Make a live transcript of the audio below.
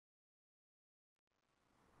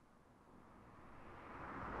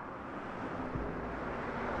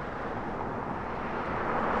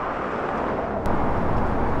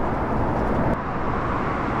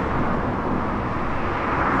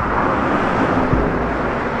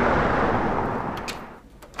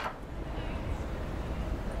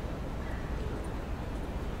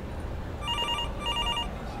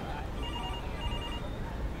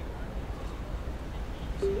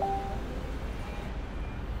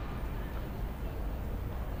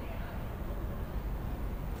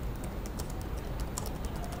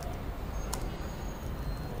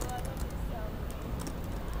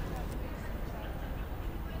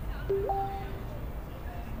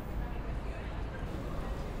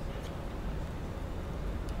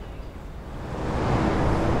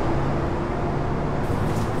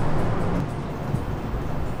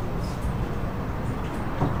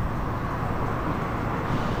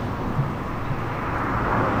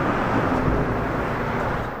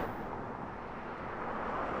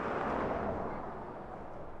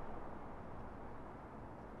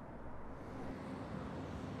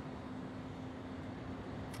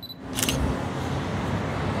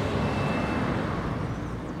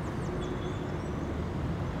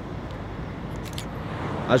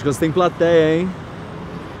Acho que você tem plateia, hein?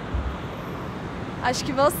 Acho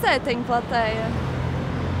que você tem plateia.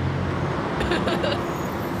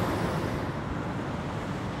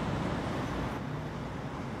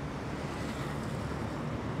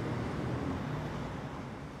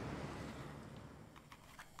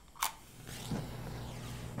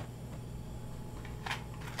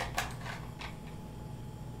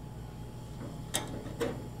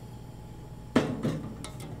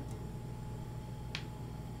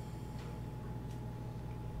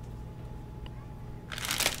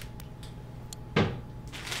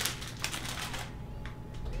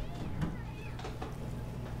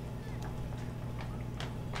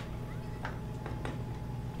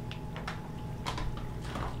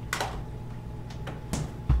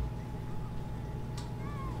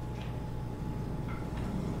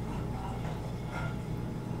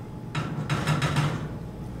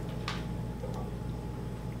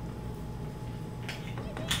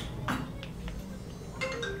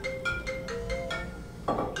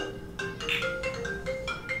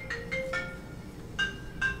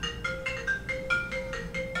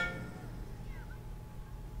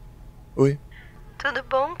 Oi. Tudo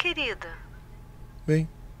bom, querido? Bem.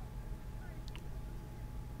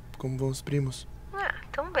 Como vão os primos?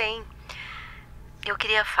 Tão bem. Eu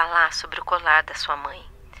queria falar sobre o colar da sua mãe.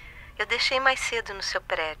 Eu deixei mais cedo no seu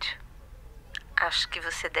prédio. Acho que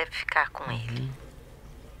você deve ficar com ele.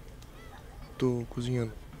 Tô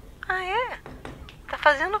cozinhando. Ah, é? Tá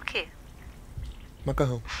fazendo o quê?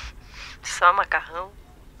 Macarrão. Só macarrão?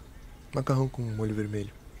 Macarrão com molho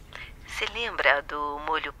vermelho. Você lembra do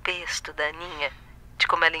molho pesto da Aninha? De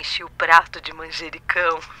como ela enchia o prato de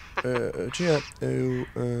manjericão? Tia,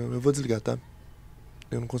 eu vou desligar, tá?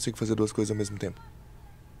 Eu não consigo fazer duas coisas ao mesmo tempo.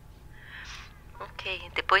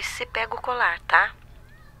 Ok, depois você pega o colar, tá?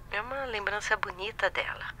 É uma lembrança bonita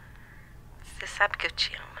dela. Você sabe que eu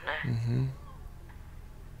te amo, né? Uhum.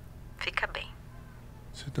 Fica bem.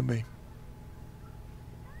 Você também.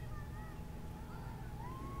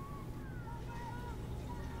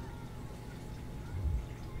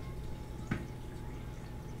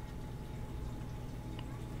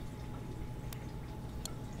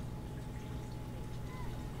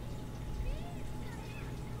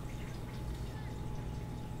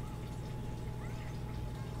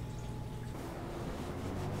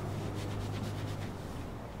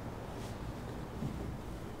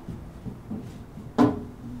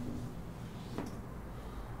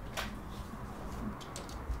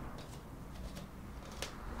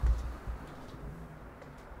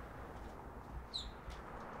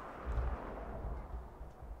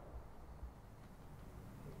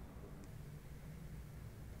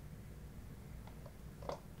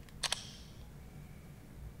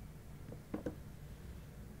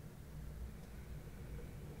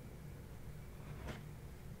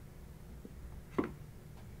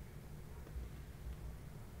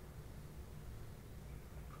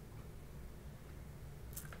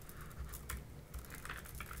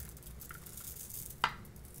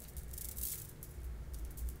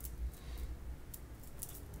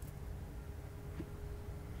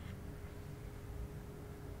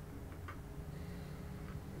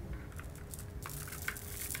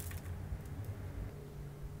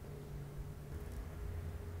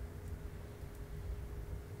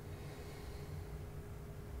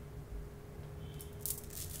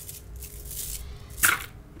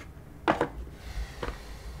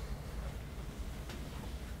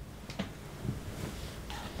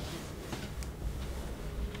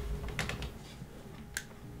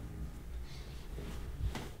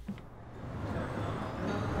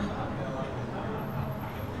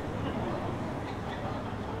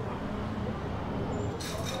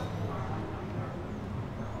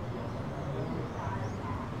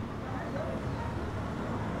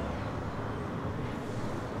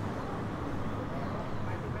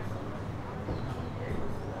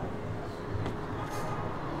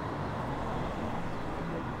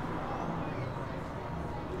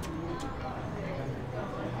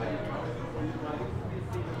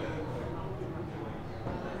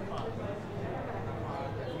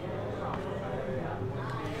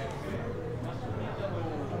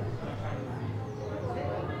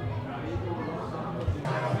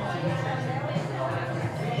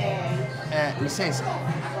 Licença.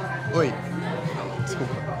 Oi.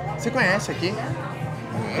 Desculpa. Você conhece aqui?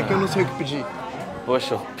 É que eu não sei o que pedir.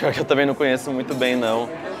 Poxa, pior que eu também não conheço muito bem, não.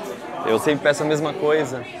 Eu sempre peço a mesma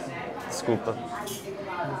coisa. Desculpa.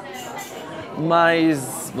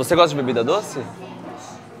 Mas você gosta de bebida doce?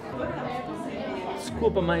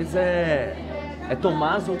 Desculpa, mas é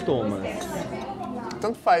Tomás ou Tomas?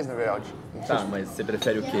 Tanto faz, na verdade. Tá, mas você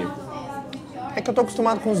prefere o quê? É que eu tô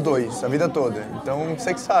acostumado com os dois, a vida toda. Então,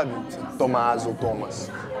 você que sabe, Tomás ou Tomas.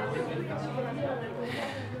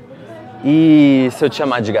 E se eu te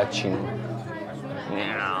chamar de gatinho?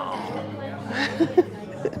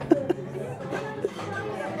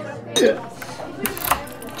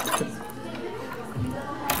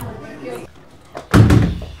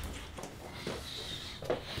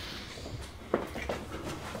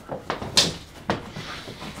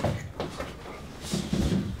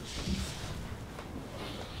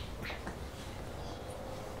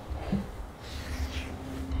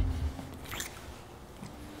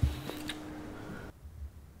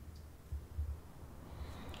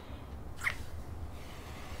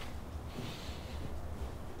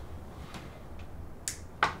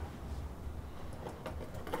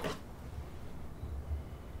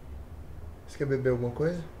 Você quer beber alguma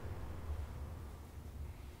coisa?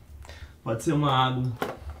 Pode ser uma água.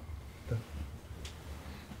 Tá.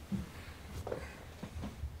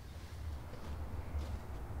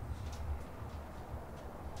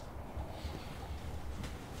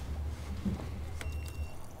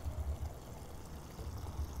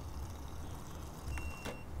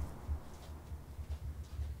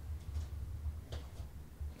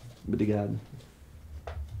 Obrigado.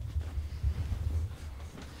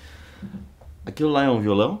 Aquilo lá é um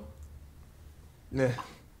violão? É.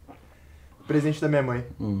 Presente da minha mãe.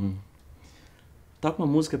 Uhum. Toca uma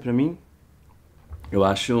música pra mim. Eu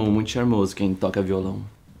acho muito charmoso quem toca violão.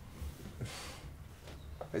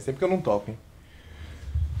 Faz tempo que eu não toco, hein?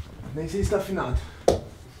 Nem sei se tá afinado.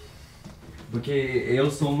 Porque eu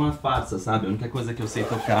sou uma farsa, sabe? A única coisa que eu sei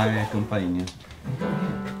tocar é campainha.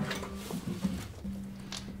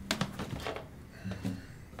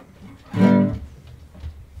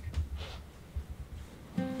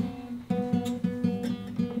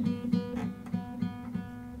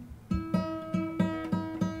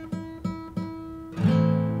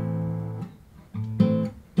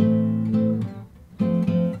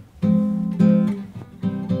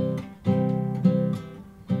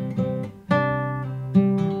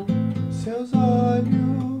 Seus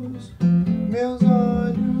olhos, meus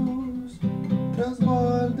olhos,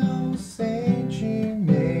 transbordam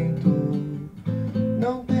sentimento.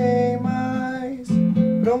 Não tem mais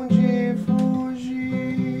pra onde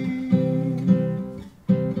fugir.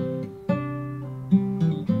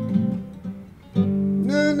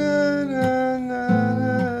 Na, na, na, na,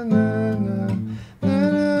 na, na, na,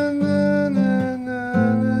 na, na, na, na, na, na.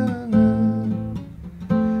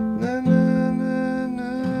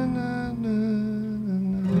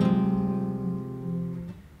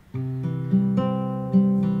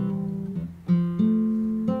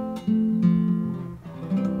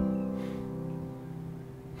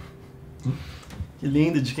 Que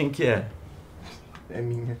lindo, de quem que é? É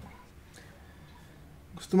minha.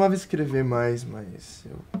 Costumava escrever mais, mas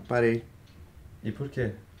eu parei. E por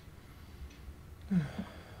quê?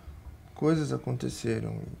 Coisas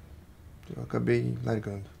aconteceram e eu acabei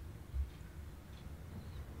largando.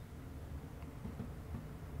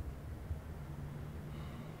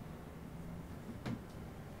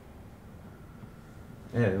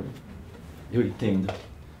 É, eu entendo.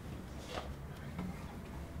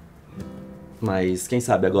 Mas quem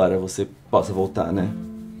sabe agora você possa voltar, né?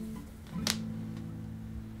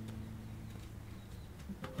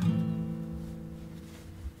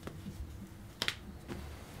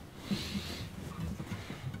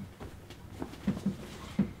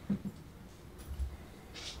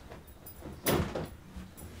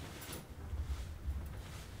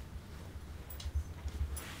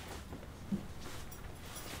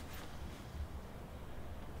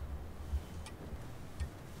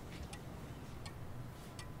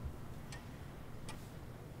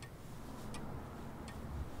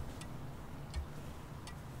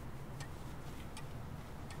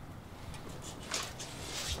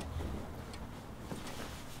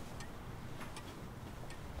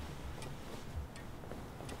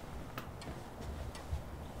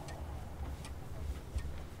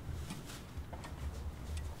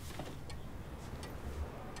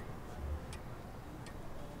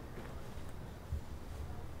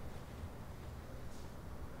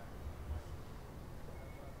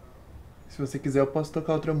 Se você quiser, eu posso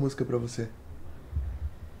tocar outra música pra você.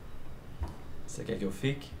 Você quer que eu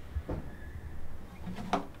fique?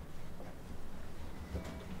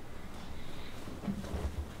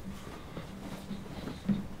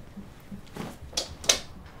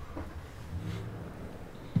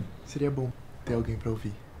 Seria bom ter alguém pra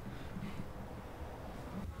ouvir.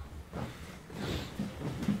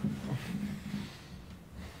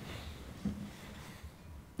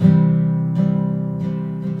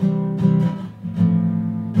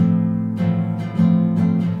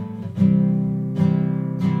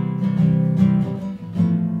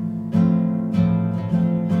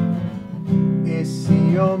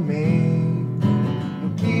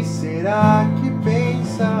 será que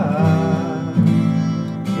pensa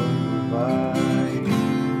quando vai?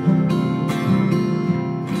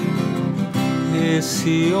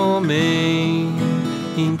 Esse homem,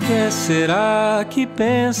 em que será que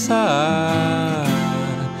pensa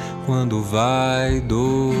quando vai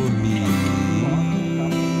dormir?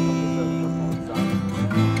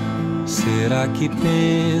 Será que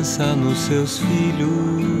pensa nos seus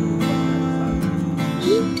filhos?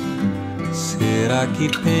 Será que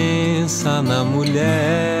pensa na mulher?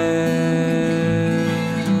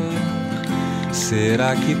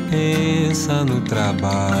 Será que pensa no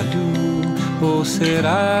trabalho? Ou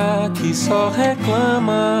será que só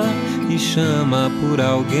reclama e chama por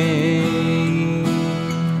alguém?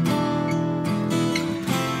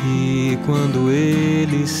 E quando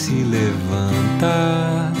ele se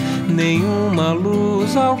levanta, nenhuma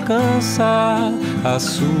luz alcança a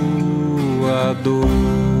sua dor.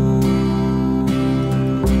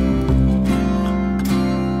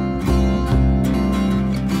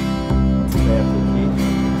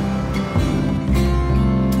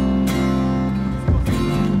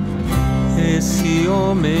 Esse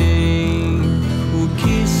homem, o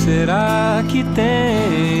que será que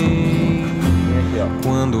tem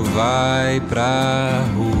quando vai pra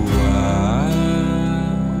rua?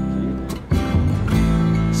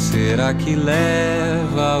 Será que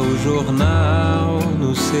leva o jornal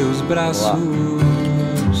nos seus braços?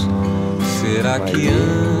 Será que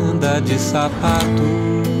anda de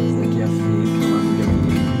sapato?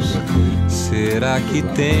 Será que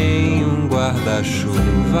tem um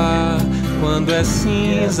guarda-chuva quando é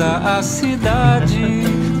cinza a cidade?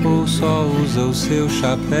 Ou só usa o seu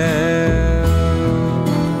chapéu?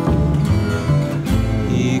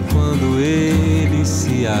 E quando ele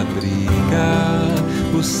se abriga,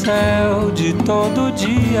 o céu de todo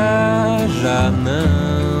dia já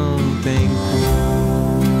não tem cor.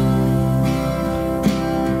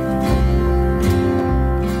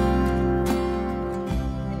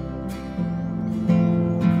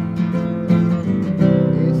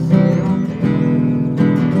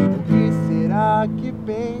 Que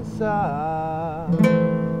pensa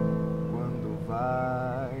quando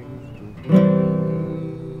vai dormir?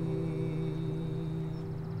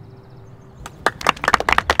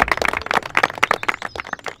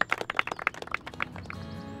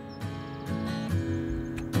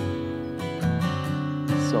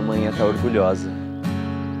 Sua mãe está orgulhosa.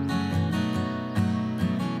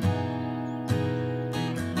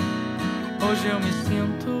 Hoje eu me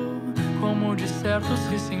sinto como de certos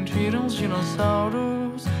se sentiram os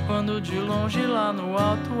dinossauros, quando de longe lá no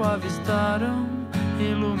alto avistaram,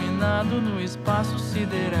 iluminado no espaço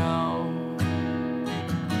sideral.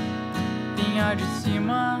 Vinha de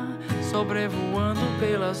cima, sobrevoando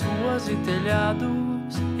pelas ruas e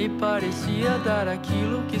telhados, e parecia dar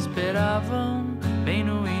aquilo que esperavam, bem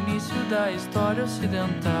no início da história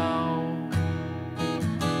ocidental.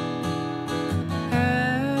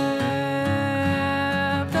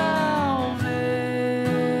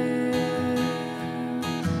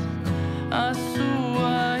 A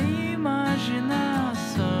sua imaginação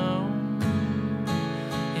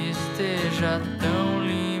esteja